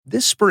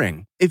This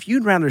spring, if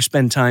you'd rather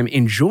spend time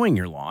enjoying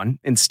your lawn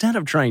instead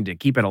of trying to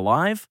keep it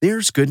alive,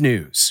 there's good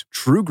news.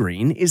 True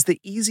Green is the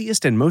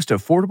easiest and most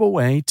affordable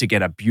way to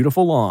get a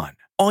beautiful lawn.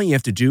 All you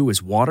have to do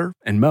is water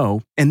and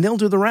mow, and they'll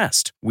do the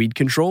rest. Weed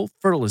control,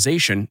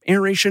 fertilization,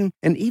 aeration,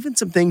 and even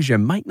some things you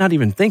might not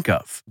even think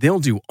of. They'll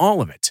do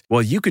all of it,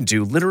 while you can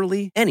do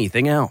literally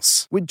anything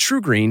else. With True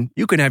Green,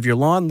 you can have your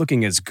lawn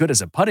looking as good as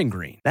a putting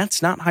green.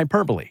 That's not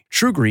hyperbole.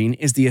 True Green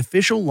is the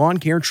official lawn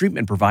care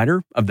treatment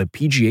provider of the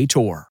PGA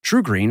Tour.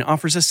 True Green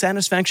offers a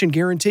satisfaction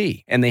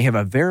guarantee, and they have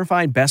a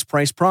verified best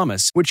price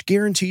promise, which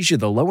guarantees you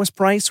the lowest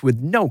price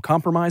with no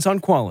compromise on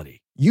quality.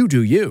 You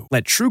do you.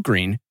 Let True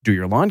Green do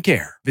your lawn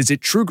care. Visit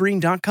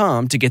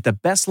TrueGreen.com to get the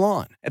best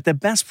lawn at the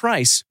best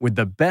price with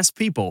the best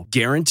people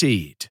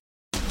guaranteed.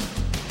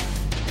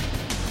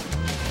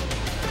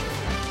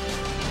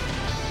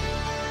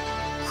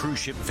 Cruise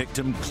ship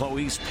victim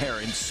Chloe's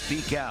parents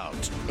speak out.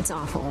 It's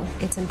awful.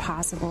 It's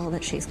impossible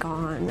that she's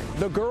gone.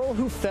 The girl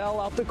who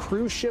fell out the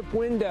cruise ship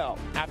window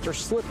after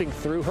slipping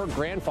through her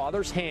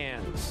grandfather's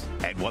hands.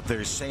 And what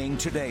they're saying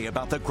today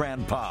about the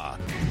grandpa.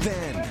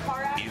 Then,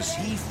 is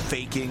he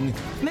faking?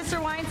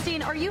 Mr.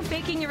 Weinstein, are you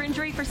faking your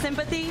injury for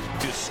sympathy?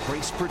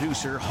 Disgraced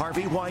producer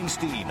Harvey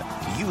Weinstein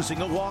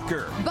using a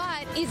walker.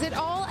 But is it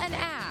all an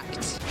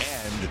act?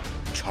 And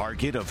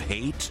target of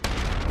hate?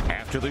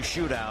 After the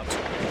shootout.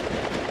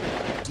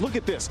 Look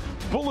at this.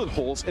 Bullet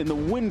holes in the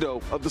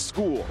window of the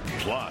school.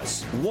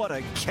 Plus, what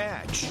a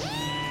catch.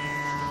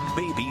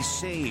 Baby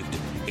saved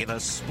in a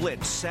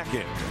split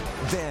second.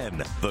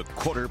 Then, the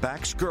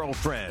quarterback's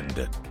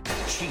girlfriend.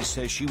 She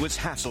says she was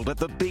hassled at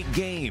the big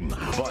game.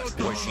 But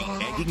was she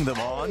egging them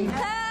on?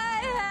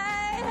 Hey,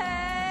 hey,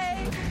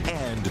 hey.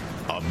 And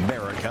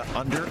America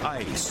under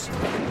ice.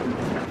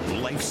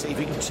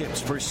 Life-saving tips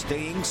for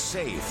staying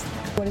safe.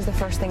 What is the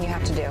first thing you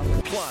have to do?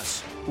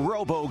 Plus,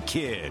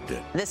 RoboKid.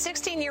 The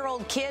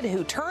 16-year-old kid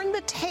who turned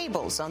the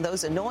tables on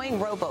those annoying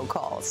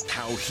robocalls.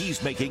 How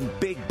he's making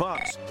big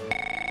bucks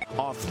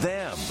off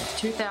them.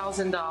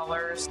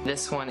 $2,000.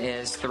 This one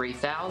is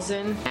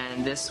 $3,000,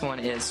 and this one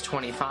is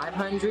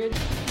 $2,500.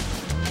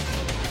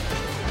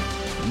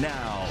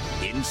 Now,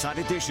 Inside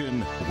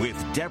Edition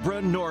with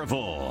Deborah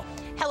Norville.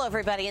 Hello,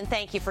 everybody, and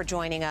thank you for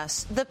joining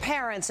us. The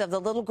parents of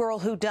the little girl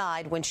who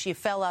died when she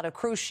fell out a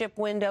cruise ship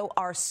window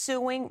are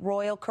suing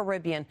Royal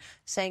Caribbean,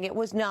 saying it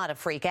was not a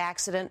freak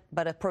accident,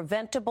 but a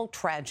preventable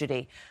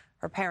tragedy.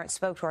 Her parents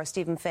spoke to our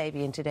Stephen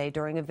Fabian today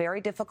during a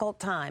very difficult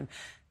time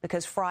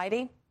because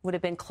Friday would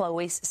have been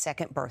Chloe's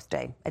second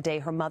birthday, a day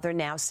her mother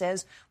now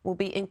says will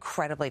be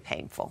incredibly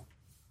painful.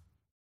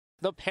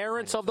 The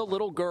parents of the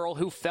little girl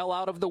who fell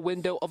out of the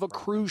window of a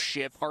cruise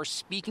ship are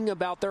speaking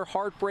about their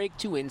heartbreak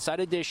to Inside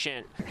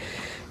Edition.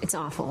 It's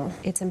awful.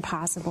 It's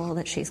impossible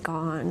that she's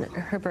gone.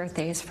 Her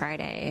birthday is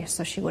Friday,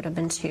 so she would have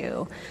been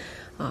 2.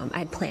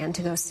 I'd planned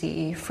to go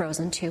see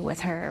Frozen 2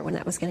 with her when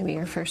that was going to be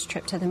her first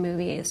trip to the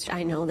movies.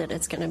 I know that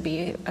it's going to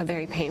be a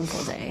very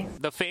painful day.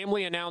 The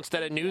family announced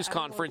at a news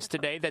conference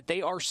today that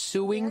they are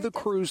suing the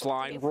cruise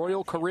line,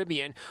 Royal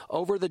Caribbean,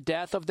 over the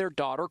death of their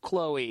daughter,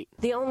 Chloe.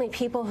 The only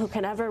people who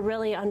can ever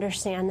really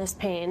understand this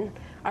pain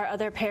are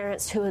other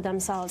parents who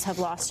themselves have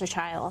lost a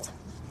child.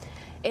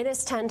 It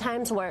is 10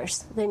 times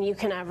worse than you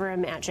can ever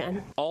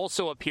imagine.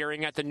 Also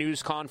appearing at the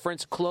news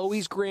conference,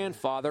 Chloe's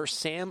grandfather,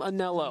 Sam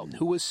Anello,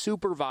 who was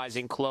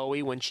supervising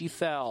Chloe when she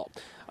fell.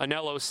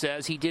 Anello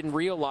says he didn't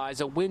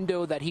realize a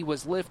window that he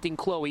was lifting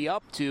Chloe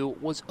up to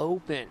was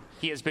open.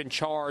 He has been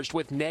charged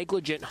with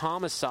negligent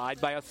homicide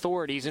by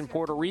authorities in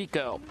Puerto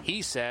Rico.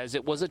 He says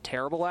it was a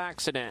terrible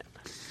accident.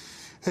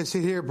 I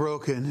sit here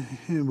broken,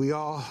 and we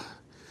all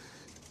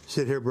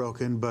sit here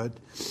broken, but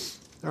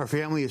our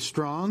family is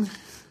strong.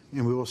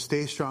 And we will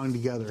stay strong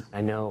together.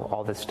 I know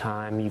all this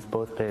time you've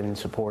both been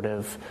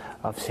supportive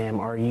of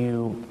Sam. Are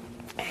you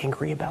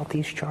angry about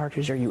these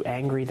charges? Are you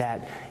angry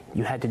that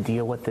you had to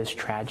deal with this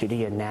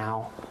tragedy and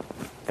now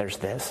there's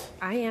this?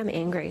 I am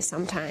angry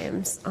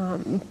sometimes,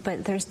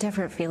 but there's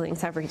different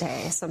feelings every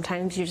day.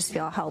 Sometimes you just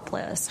feel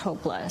helpless,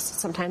 hopeless.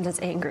 Sometimes it's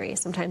angry.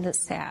 Sometimes it's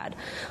sad.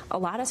 A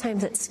lot of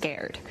times it's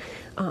scared.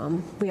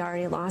 We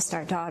already lost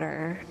our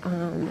daughter,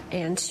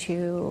 and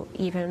to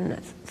even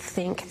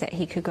think that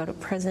he could go to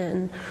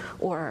prison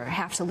or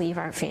have to leave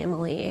our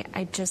family,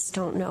 I just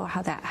don't know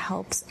how that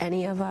helps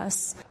any of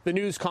us. The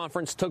news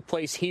conference took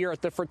place here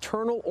at the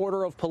Fraternal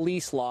Order of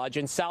Police Lodge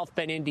in South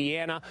Bend,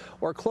 Indiana,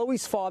 where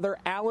Chloe's father,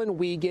 Alan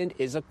Wiegand,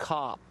 is a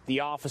cop.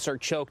 The officer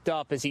choked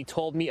up as he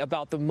told me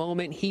about the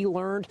moment he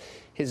learned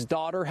his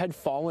daughter had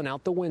fallen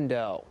out the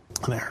window.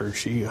 And I heard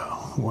she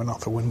went out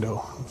the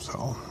window, so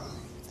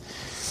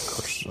of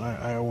course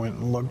I went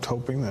and looked,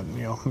 hoping that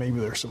maybe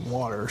there's some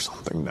water or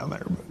something down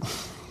there.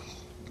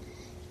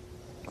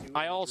 But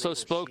I also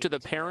spoke to the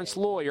parents'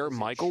 lawyer,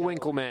 Michael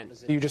Winkleman.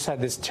 You just had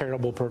this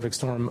terrible perfect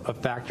storm of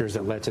factors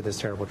that led to this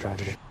terrible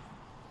tragedy.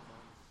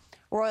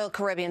 Royal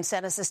Caribbean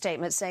sent us a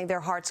statement saying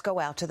their hearts go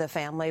out to the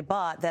family,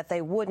 but that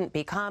they wouldn't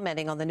be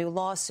commenting on the new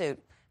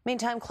lawsuit.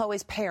 Meantime,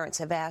 Chloe's parents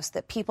have asked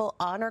that people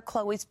honor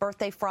Chloe's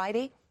birthday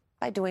Friday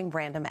by doing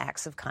random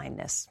acts of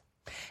kindness.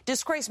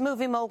 Disgraced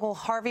movie mogul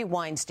Harvey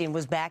Weinstein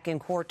was back in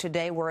court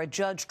today, where a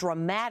judge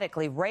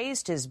dramatically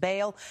raised his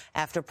bail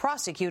after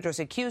prosecutors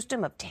accused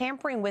him of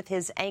tampering with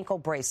his ankle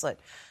bracelet.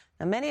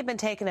 Now, many have been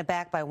taken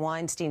aback by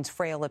Weinstein's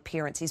frail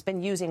appearance. He's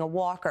been using a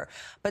walker,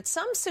 but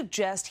some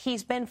suggest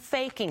he's been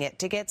faking it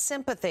to get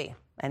sympathy.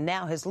 And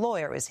now his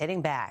lawyer is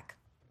hitting back.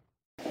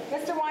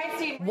 Mr.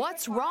 Weinstein.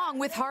 What's wrong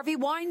with Harvey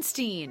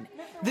Weinstein?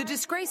 The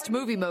disgraced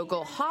movie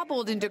mogul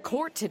hobbled into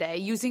court today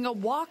using a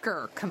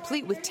walker,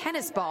 complete with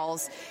tennis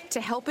balls, to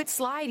help it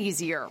slide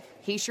easier.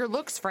 He sure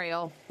looks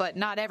frail, but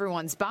not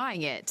everyone's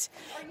buying it.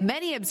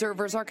 Many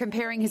observers are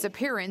comparing his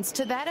appearance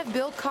to that of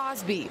Bill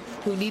Cosby,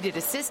 who needed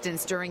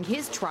assistance during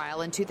his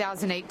trial in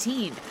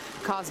 2018.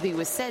 Cosby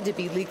was said to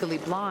be legally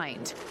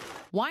blind.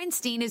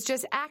 Weinstein is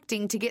just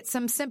acting to get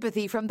some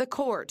sympathy from the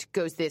court,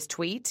 goes this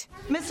tweet.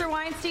 Mr.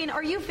 Weinstein,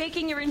 are you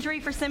faking your injury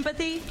for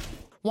sympathy?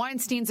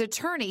 Weinstein's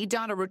attorney,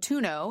 Donna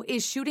Rotuno,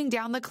 is shooting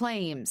down the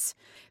claims.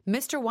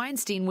 Mr.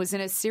 Weinstein was in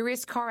a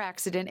serious car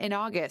accident in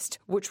August,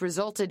 which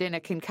resulted in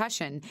a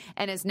concussion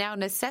and has now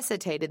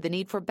necessitated the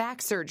need for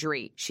back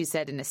surgery, she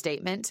said in a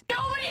statement.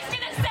 Nobody's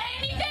going to say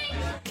anything!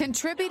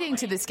 Contributing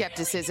to the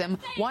skepticism,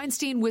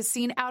 Weinstein was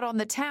seen out on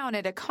the town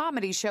at a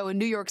comedy show in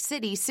New York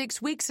City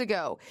 6 weeks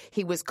ago.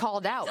 He was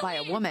called out by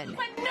a woman.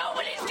 But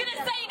nobody's going to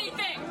say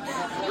anything!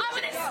 I'm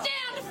going to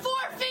stand 4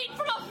 feet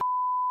from a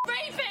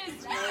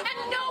rapist,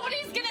 and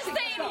nobody's going to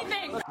say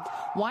anything!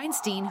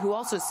 Weinstein, who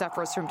also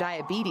suffers from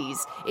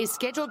diabetes, is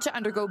scheduled to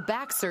undergo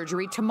back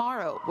surgery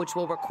tomorrow, which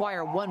will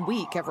require 1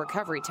 week of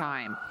recovery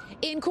time.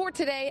 In court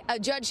today, a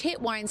judge hit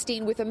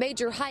Weinstein with a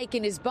major hike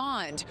in his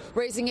bond,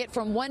 raising it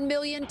from $1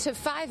 million to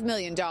 $5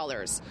 million.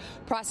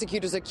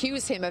 Prosecutors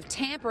accuse him of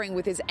tampering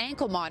with his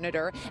ankle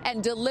monitor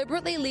and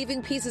deliberately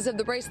leaving pieces of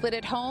the bracelet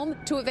at home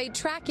to evade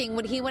tracking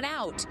when he went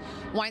out.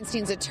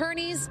 Weinstein's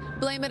attorneys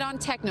blame it on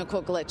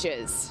technical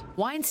glitches.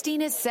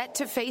 Weinstein is set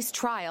to face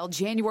trial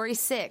January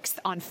 6th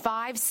on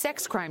 5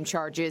 sex crime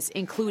charges,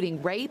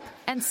 including rape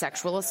and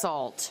sexual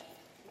assault.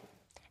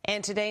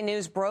 And today,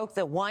 news broke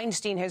that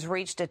Weinstein has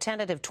reached a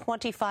tentative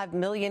 $25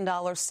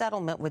 million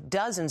settlement with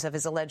dozens of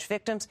his alleged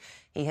victims.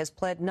 He has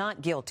pled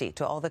not guilty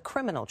to all the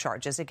criminal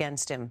charges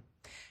against him.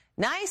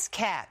 Nice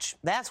catch.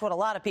 That's what a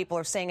lot of people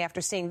are saying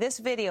after seeing this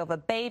video of a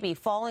baby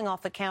falling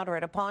off the counter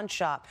at a pawn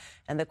shop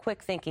and the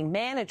quick-thinking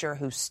manager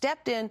who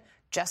stepped in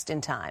just in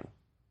time.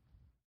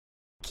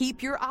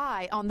 Keep your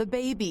eye on the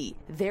baby.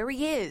 There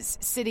he is,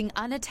 sitting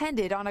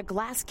unattended on a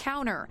glass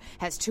counter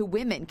as 2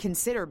 women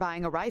consider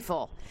buying a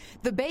rifle.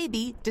 The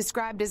baby,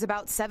 described as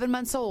about 7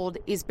 months old,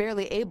 is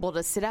barely able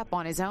to sit up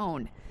on his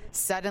own.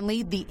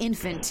 Suddenly, the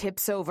infant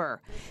tips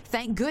over.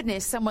 Thank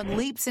goodness someone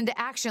leaps into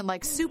action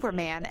like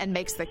Superman and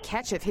makes the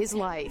catch of his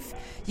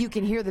life. You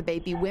can hear the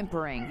baby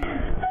whimpering.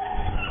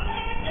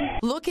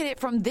 Look at it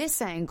from this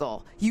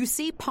angle. You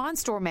see pawn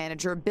store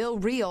manager Bill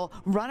Reel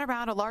run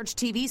around a large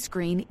TV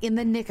screen in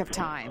the nick of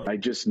time. I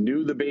just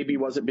knew the baby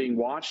wasn't being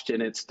watched,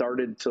 and it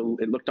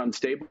looked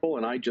unstable,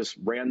 and I just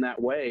ran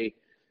that way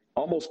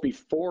almost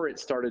before it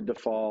started to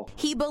fall.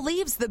 He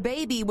believes the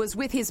baby was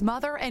with his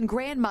mother and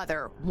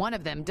grandmother. One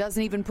of them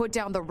doesn't even put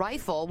down the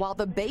rifle while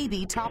the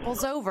baby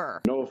topples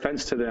over. No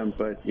offense to them,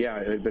 but yeah,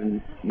 it would have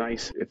been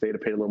nice if they'd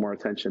have paid a little more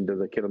attention to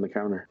the kid on the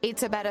counter.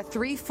 It's about a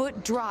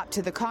 3-foot drop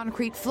to the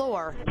concrete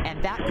floor,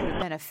 and that could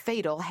have been a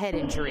fatal head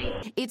injury.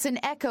 It's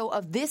an echo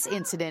of this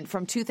incident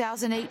from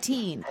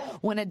 2018,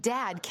 when a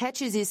dad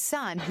catches his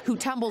son who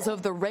tumbles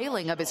over the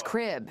railing of his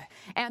crib.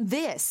 And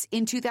this,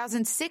 in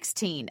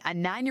 2016, a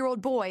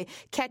 9-year-old boy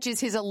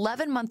catches his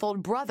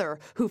 11-month-old brother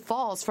who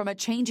falls from a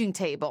changing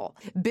table.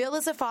 Bill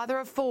is a father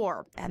of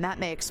 4, and that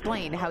may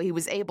explain how he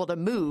was able to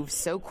move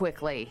so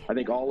quickly. I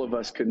think all of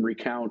us can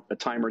recount a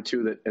time or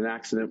two that an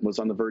accident was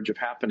on the verge of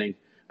happening.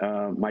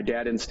 My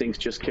dad instincts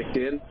just kicked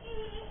in.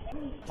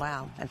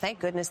 Wow, and thank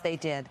goodness they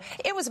did.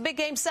 It was a big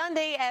game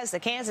Sunday as the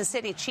Kansas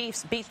City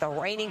Chiefs beat the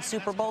reigning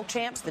Super Bowl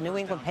champs, the New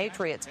England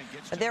Patriots.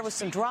 But there was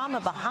some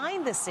drama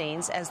behind the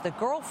scenes as the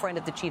girlfriend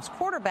of the Chiefs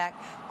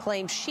quarterback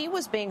claimed she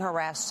was being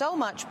harassed so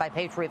much by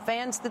Patriot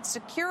fans that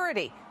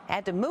security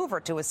had to move her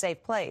to a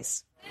safe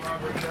place.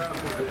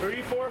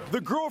 The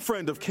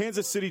girlfriend of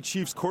Kansas City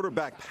Chiefs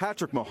quarterback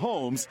Patrick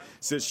Mahomes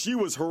says she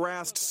was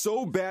harassed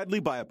so badly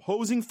by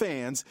opposing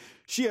fans,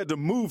 she had to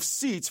move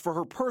seats for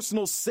her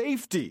personal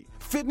safety.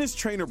 Fitness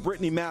trainer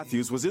Brittany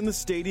Matthews was in the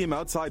stadium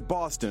outside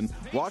Boston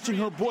watching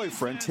her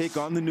boyfriend take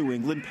on the New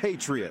England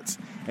Patriots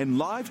and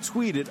live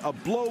tweeted a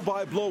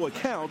blow-by-blow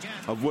account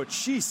of what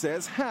she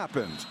says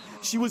happened.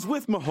 She was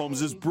with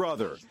Mahomes'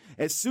 brother.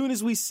 As soon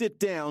as we sit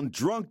down,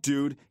 drunk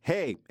dude,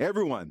 hey,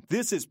 everyone,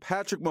 this is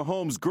Patrick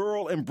Mahomes'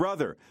 girl and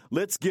brother.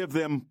 Let's give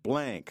them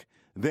blank.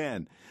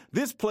 Then,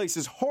 this place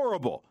is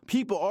horrible.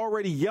 People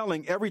already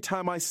yelling every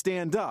time I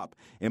stand up.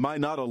 Am I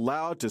not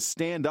allowed to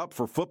stand up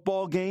for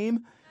football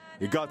game?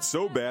 It got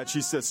so bad,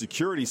 she says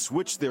security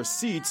switched their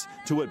seats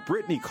to what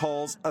Brittany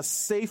calls a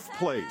safe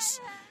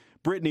place.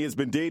 Brittany has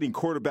been dating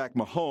quarterback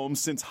Mahomes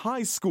since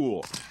high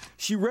school.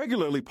 She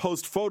regularly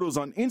posts photos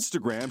on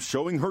Instagram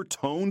showing her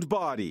toned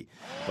body.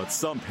 But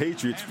some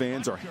Patriots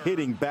fans are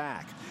hitting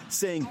back,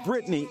 saying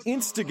Brittany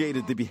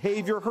instigated the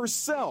behavior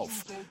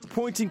herself,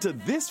 pointing to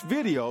this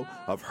video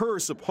of her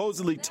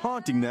supposedly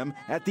taunting them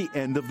at the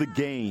end of the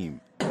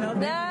game.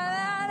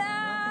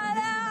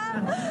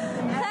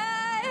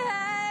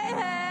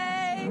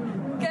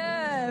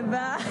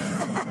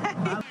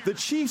 The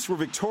Chiefs were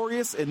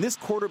victorious, and this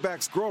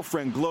quarterback's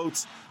girlfriend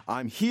gloats,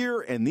 "I'm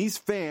here, and these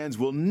fans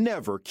will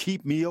never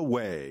keep me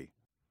away."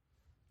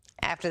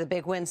 After the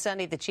big win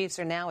Sunday, the Chiefs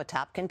are now a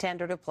top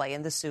contender to play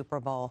in the Super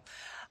Bowl.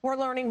 We're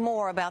learning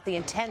more about the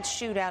intense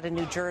shootout in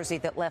New Jersey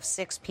that left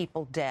 6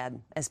 people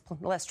dead. As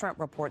Les Trent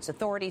reports,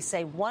 authorities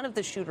say one of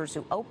the shooters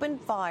who opened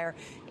fire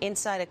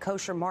inside a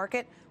kosher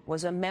market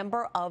was a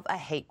member of a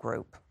hate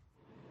group.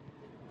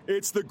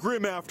 It's the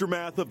grim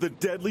aftermath of the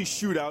deadly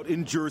shootout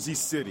in Jersey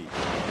City.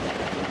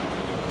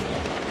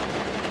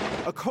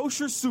 A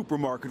kosher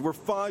supermarket where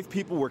 5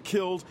 people were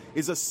killed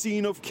is a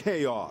scene of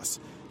chaos.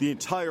 The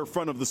entire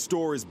front of the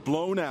store is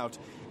blown out,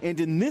 and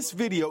in this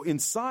video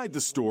inside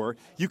the store,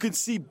 you can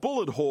see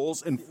bullet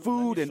holes and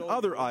food and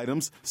other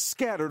items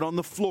scattered on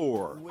the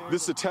floor.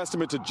 This is a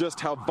testament to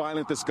just how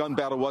violent this gun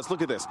battle was.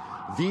 Look at this.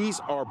 These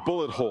are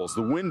bullet holes.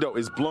 The window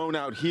is blown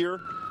out here.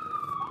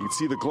 You can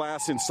see the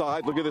glass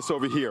inside. Look at this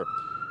over here.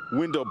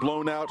 Window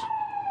blown out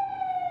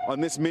on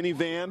this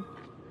minivan.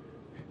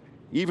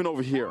 Even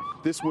over here,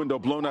 this window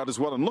blown out as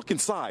well. And look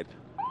inside,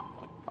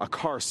 a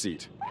car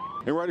seat.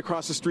 And right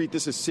across the street,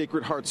 this is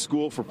Sacred Heart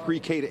School for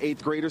pre-K to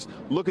 8th graders.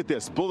 Look at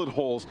this, bullet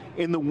holes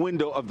in the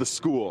window of the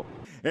school.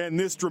 And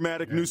this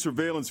dramatic new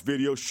surveillance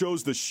video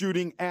shows the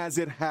shooting as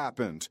it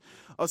happened.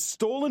 A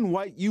stolen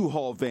white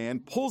U-Haul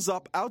van pulls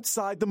up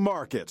outside the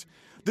market.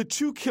 The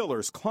 2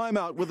 killers climb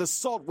out with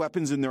assault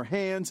weapons in their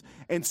hands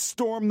and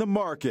storm the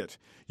market.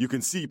 You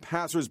can see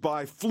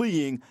passersby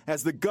fleeing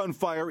as the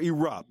gunfire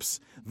erupts.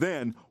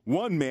 Then,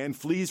 one man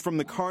flees from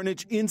the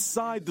carnage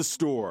inside the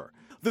store.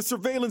 The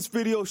surveillance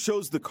video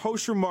shows the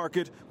kosher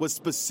market was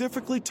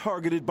specifically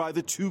targeted by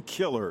the 2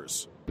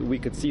 killers. We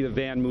could see the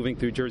van moving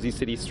through Jersey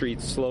City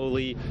streets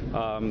slowly.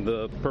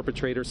 The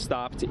perpetrator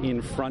stopped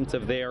in front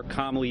of there,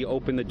 calmly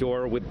opened the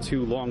door with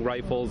 2 long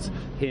rifles,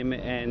 him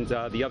and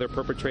the other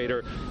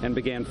perpetrator, and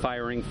began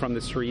firing from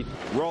the street.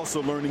 We're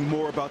also learning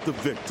more about the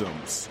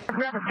victims.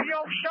 We have a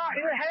PO shot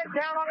in the head,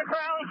 down on the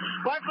ground,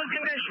 lifeless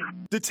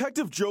condition.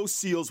 Detective Joe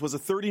Seals was a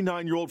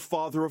 39-year-old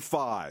father of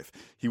 5.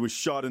 He was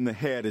shot in the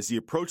head as he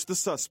approached the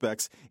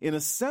suspects in a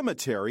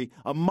cemetery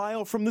a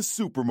mile from the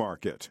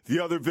supermarket. The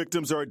other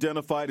victims are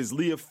identified as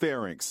Leah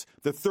Pharynx,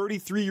 the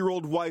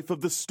 33-year-old wife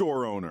of the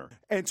store owner,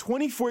 and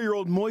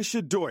 24-year-old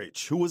Moisha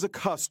Deutsch, who was a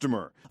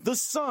customer, the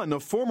son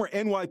of former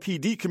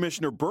NYPD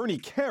Commissioner Bernie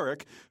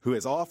Carrick, who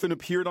has often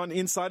appeared on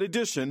Inside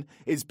Edition,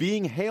 is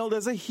being hailed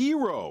as a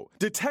hero.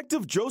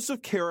 Detective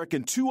Joseph Carrick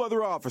and 2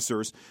 other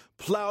officers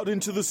plowed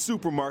into the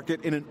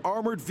supermarket in an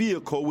armored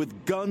vehicle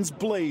with guns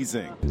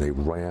blazing. They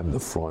rammed the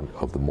front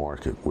of the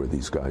market where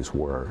these guys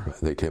were.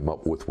 They came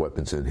up with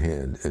weapons in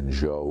hand, and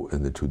Joe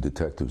and the 2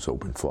 detectives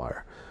opened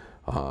fire,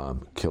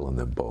 killing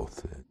them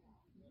both.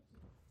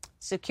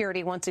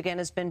 Security once again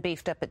has been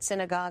beefed up at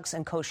synagogues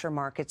and kosher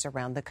markets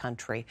around the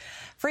country.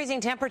 Freezing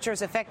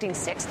temperatures affecting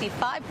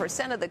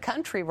 65% of the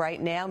country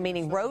right now,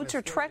 meaning roads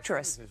are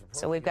treacherous.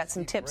 So we've got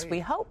some tips we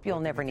hope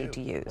you'll never need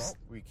to use.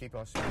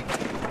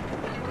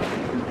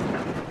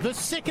 The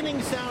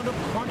sickening sound of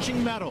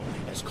crunching metal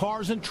as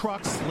cars and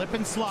trucks slip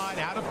and slide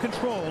out of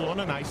control on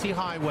an icy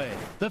highway.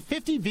 The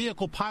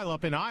 50-vehicle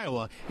pileup in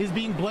Iowa is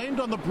being blamed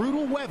on the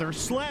brutal weather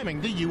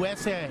slamming the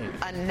USA.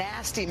 A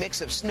nasty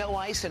mix of snow,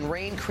 ice, and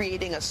rain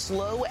creating a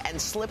slow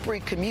and slippery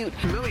commute.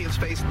 Millions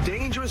face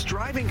dangerous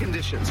driving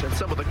conditions and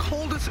some of the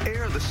coldest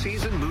air of the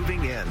season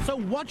moving in. So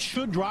what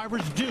should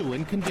drivers do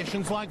in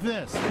conditions like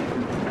this?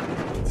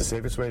 The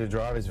safest way to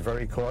drive is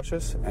very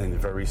cautious and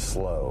very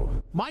slow.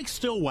 Mike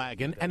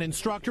Stillwagon, an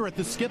instructor at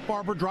the Skip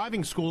Barber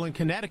Driving School in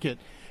Connecticut,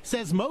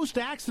 says most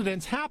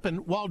accidents happen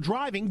while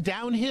driving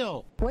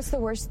downhill. What's the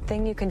worst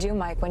thing you can do,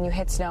 Mike, when you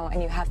hit snow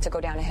and you have to go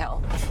down a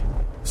hill?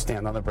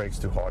 Stand on the brakes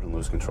too hard and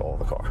lose control of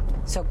the car.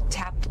 So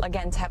tap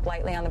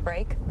lightly on the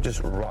brake?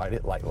 Just ride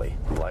it lightly.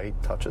 Light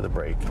touch of the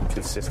brake,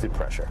 consistent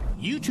pressure.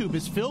 YouTube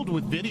is filled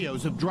with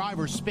videos of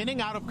drivers spinning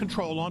out of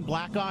control on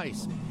black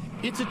ice.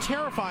 It's a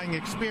terrifying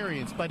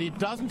experience, but it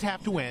doesn't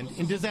have to end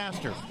in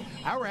disaster.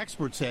 Our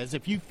expert says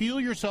if you feel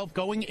yourself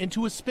going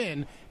into a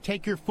spin,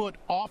 take your foot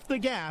off the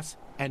gas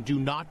and do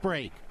not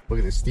brake. We're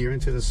going to steer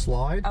into the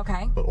slide,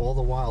 but all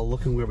the while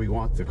looking where we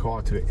want the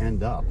car to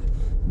end up,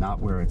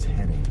 not where it's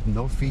heading.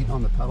 No feet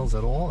on the pedals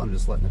at all. I'm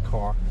just letting the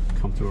car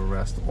come to a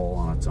rest all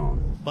on its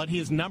own. But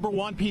his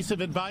 #1 piece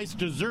of advice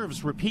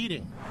deserves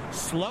repeating.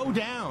 Slow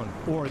down,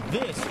 or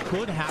this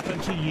could happen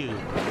to you.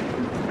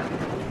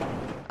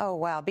 Oh,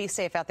 wow. Be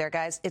safe out there,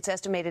 guys. It's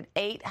estimated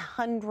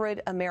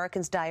 800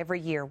 Americans die every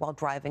year while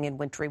driving in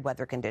wintry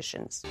weather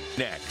conditions.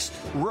 Next,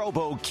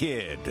 Robo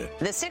Kid.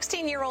 The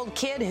 16-year-old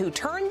kid who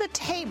turned the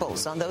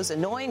tables on those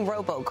annoying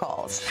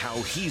robocalls. How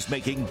he's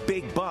making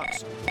big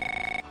bucks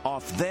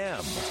off them.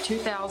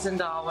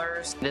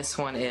 $2,000. This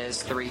one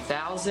is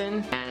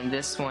 $3,000, and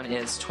this one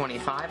is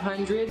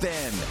 $2,500.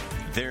 Then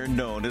they're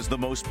known as the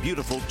most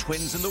beautiful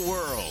twins in the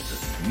world.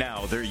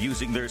 Now they're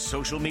using their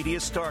social media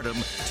stardom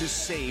to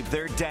save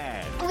their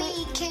dad.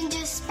 We can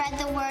just spread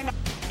the word.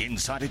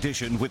 Inside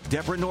Edition with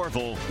Deborah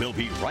Norville. We'll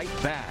be right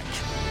back.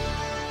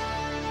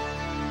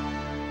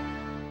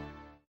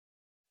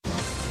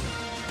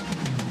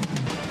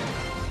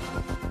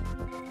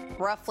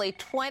 Roughly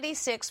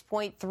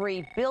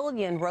 26.3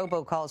 billion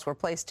robocalls were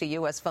placed to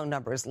U.S. phone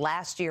numbers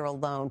last year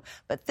alone.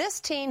 But this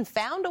teen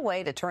found a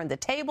way to turn the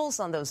tables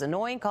on those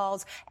annoying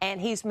calls,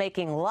 and he's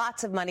making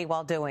lots of money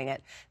while doing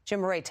it. Jim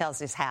Murray tells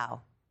us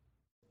how.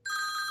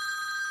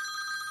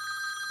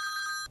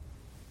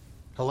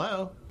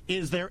 Hello?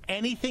 Is there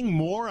anything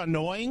more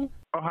annoying?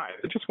 Oh, hi.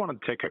 I just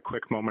wanted to take a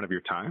quick moment of your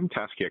time to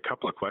ask you a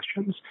couple of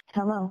questions.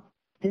 Hello.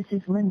 This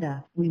is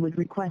Linda. We would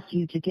request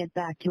you to get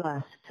back to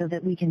us so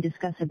that we can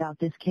discuss about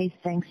this case.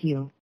 Thanks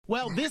you.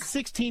 Well, this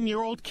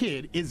 16-year-old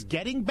kid is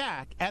getting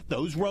back at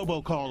those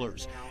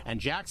robocallers, and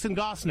Jackson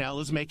Gosnell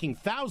is making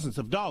thousands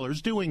of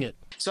dollars doing it.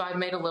 So I've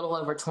made a little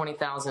over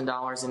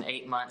 $20,000 in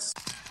 8 months.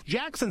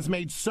 Jackson's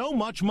made so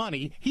much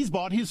money, he's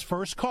bought his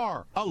first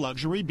car, a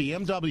luxury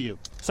BMW.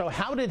 So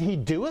how did he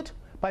do it?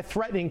 By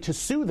threatening to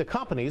sue the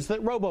companies that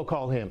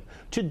robocall him.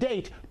 To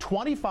date,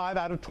 25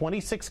 out of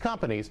 26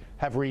 companies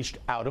have reached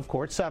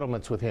out-of-court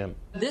settlements with him.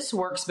 This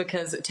works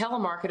because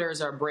telemarketers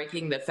are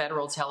breaking the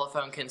Federal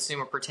Telephone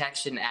Consumer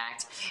Protection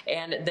Act,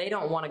 and they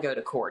don't want to go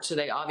to court, so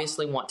they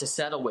obviously want to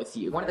settle with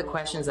you. One of the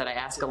questions that I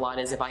ask a lot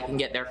is if I can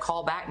get their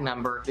callback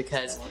number,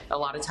 because a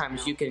lot of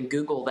times you can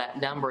Google that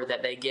number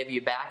that they give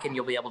you back, and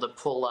you'll be able to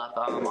pull up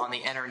on the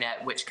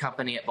internet which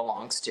company it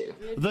belongs to.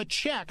 The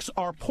checks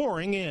are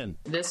pouring in.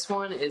 This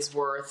one is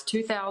worth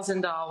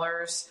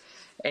 $2,000,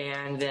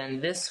 and then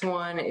this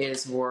one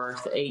is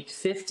worth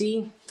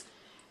 $850,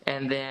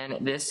 and then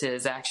this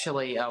is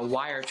actually a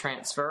wire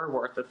transfer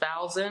worth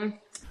 $1,000.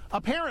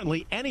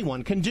 Apparently,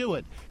 anyone can do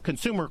it.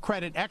 Consumer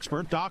credit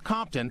expert Doc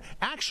Compton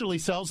actually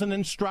sells an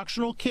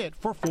instructional kit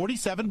for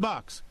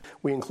 $47.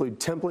 We include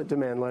template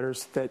demand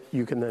letters that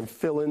you can then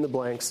fill in the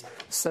blanks,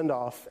 send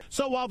off.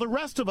 So while the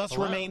rest of us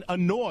remain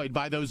annoyed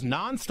by those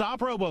nonstop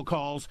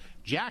robocalls,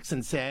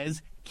 Jackson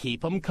says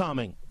keep them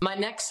coming. My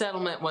next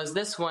settlement was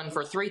this one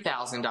for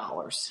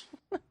 $3,000.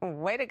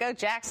 Way to go,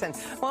 Jackson.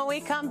 When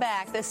we come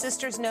back, the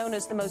sisters known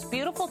as the most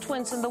beautiful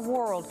twins in the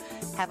world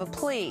have a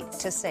plea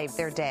to save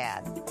their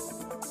dad.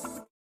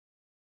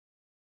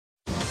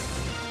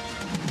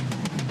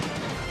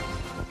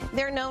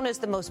 They're known as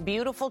the most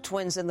beautiful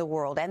twins in the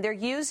world, and they're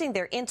using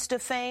their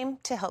Insta fame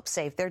to help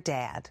save their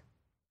dad.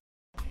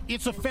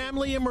 It's a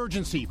family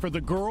emergency for the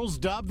girls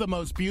dubbed the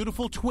most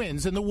beautiful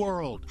twins in the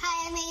world.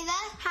 Hi, I'm Ava.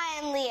 Hi,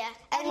 I'm Leah.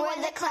 And we're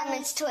the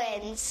Clements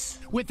twins.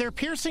 With their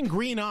piercing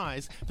green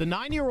eyes, the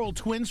 9-year-old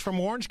twins from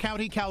Orange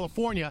County,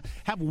 California,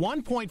 have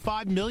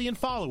 1.5 million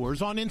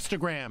followers on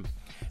Instagram.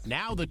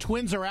 Now the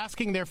twins are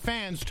asking their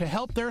fans to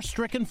help their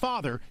stricken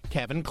father,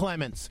 Kevin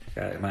Clements.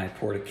 Got my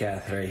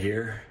portacath right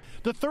here.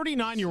 The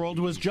 39-year-old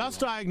was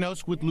just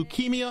diagnosed with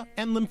leukemia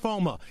and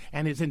lymphoma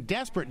and is in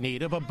desperate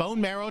need of a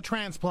bone marrow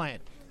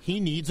transplant. He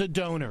needs a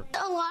donor.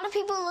 A lot of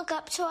people look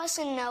up to us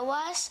and know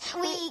us.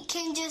 We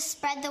can just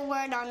spread the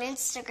word on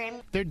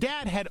Instagram. Their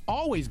dad had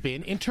always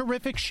been in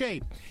terrific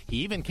shape. He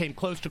even came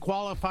close to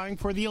qualifying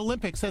for the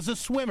Olympics as a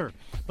swimmer.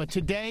 But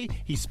today,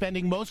 he's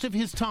spending most of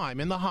his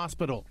time in the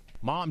hospital.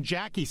 Mom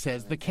Jackie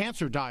says the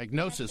cancer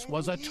diagnosis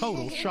was a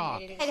total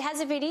shock. It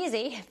hasn't been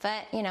easy,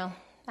 but,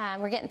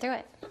 we're getting through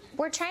it.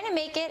 We're trying to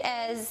make it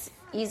as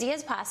easy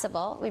as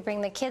possible. We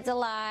bring the kids a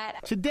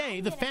lot. Today,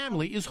 the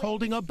family is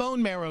holding a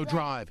bone marrow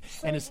drive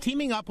and is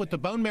teaming up with the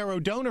Bone Marrow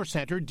Donor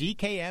Center,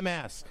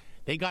 DKMS.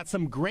 They got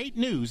some great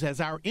news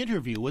as our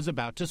interview was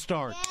about to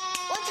start.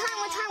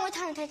 What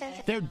time?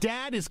 Their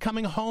dad is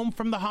coming home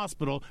from the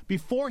hospital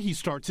before he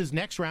starts his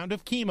next round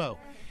of chemo.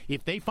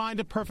 If they find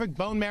a perfect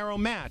bone marrow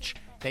match,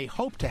 they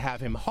hope to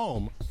have him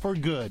home for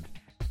good.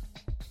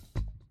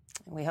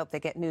 We hope they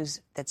get news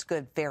that's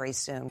good very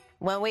soon.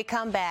 When we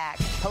come back,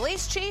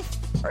 police chief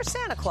or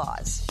Santa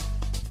Claus?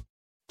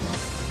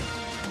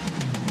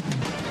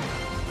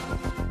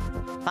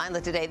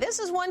 Finally today, this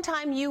is one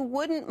time you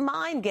wouldn't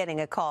mind getting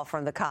a call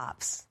from the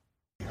cops.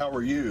 How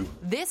are you?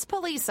 This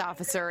police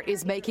officer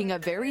is making a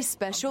very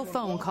special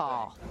phone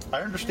call.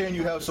 I understand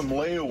you have some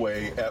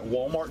layaway at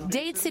Walmart.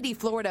 Dade City,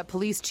 Florida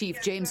Police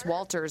Chief James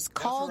Walters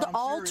called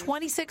all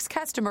 26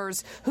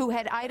 customers who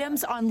had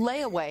items on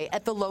layaway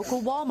at the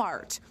local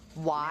Walmart.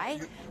 Why?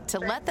 To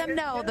let them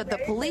know that the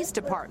police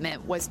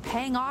department was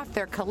paying off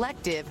their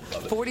collective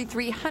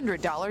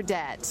 $4,300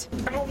 debt.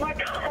 Oh, my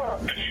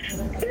God. Are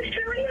you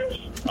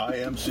serious? I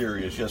am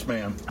serious, yes,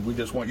 ma'am. We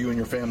just want you and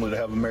your family to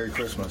have a Merry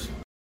Christmas.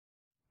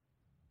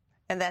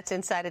 And that's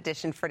Inside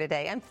Edition for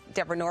today. I'm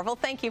Deborah Norville.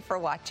 Thank you for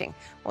watching.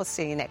 We'll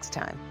see you next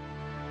time.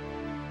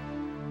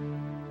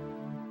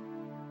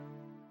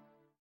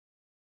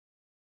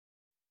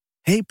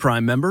 Hey,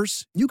 Prime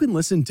members, you can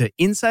listen to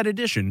Inside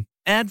Edition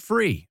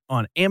ad-free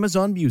on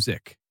Amazon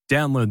Music.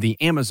 Download the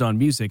Amazon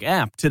Music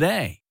app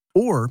today.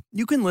 Or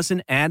you can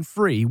listen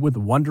ad-free with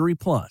Wondery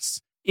Plus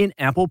in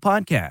Apple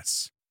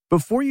Podcasts.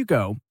 Before you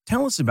go,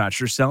 tell us about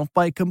yourself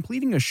by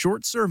completing a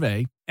short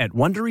survey at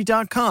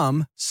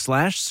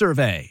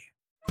Wondery.com/survey.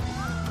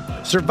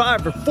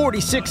 Survivor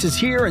 46 is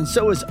here, and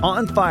so is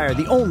On Fire,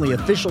 the only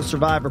official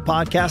Survivor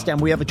podcast, and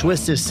we have a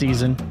twist this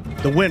season.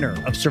 The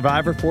winner of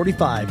Survivor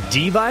 45,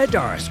 Dee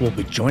Valladares, will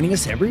be joining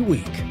us every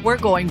week. We're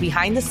going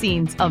behind the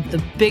scenes of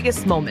the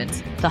biggest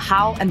moments, the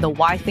how and the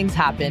why things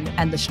happen,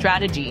 and the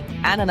strategy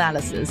and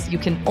analysis you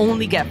can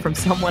only get from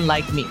someone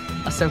like me,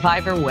 a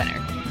Survivor winner.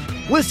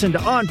 Listen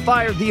to On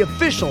Fire, the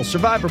official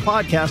Survivor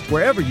podcast,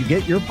 wherever you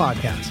get your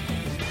podcasts.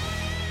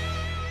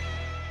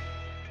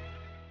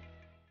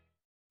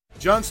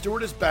 Jon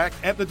Stewart is back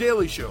at The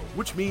Daily Show,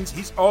 which means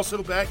he's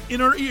also back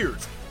in our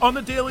ears on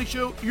The Daily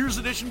Show Ears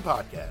Edition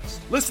podcast.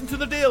 Listen to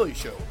The Daily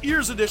Show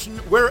Ears Edition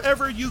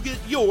wherever you get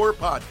your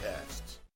podcasts.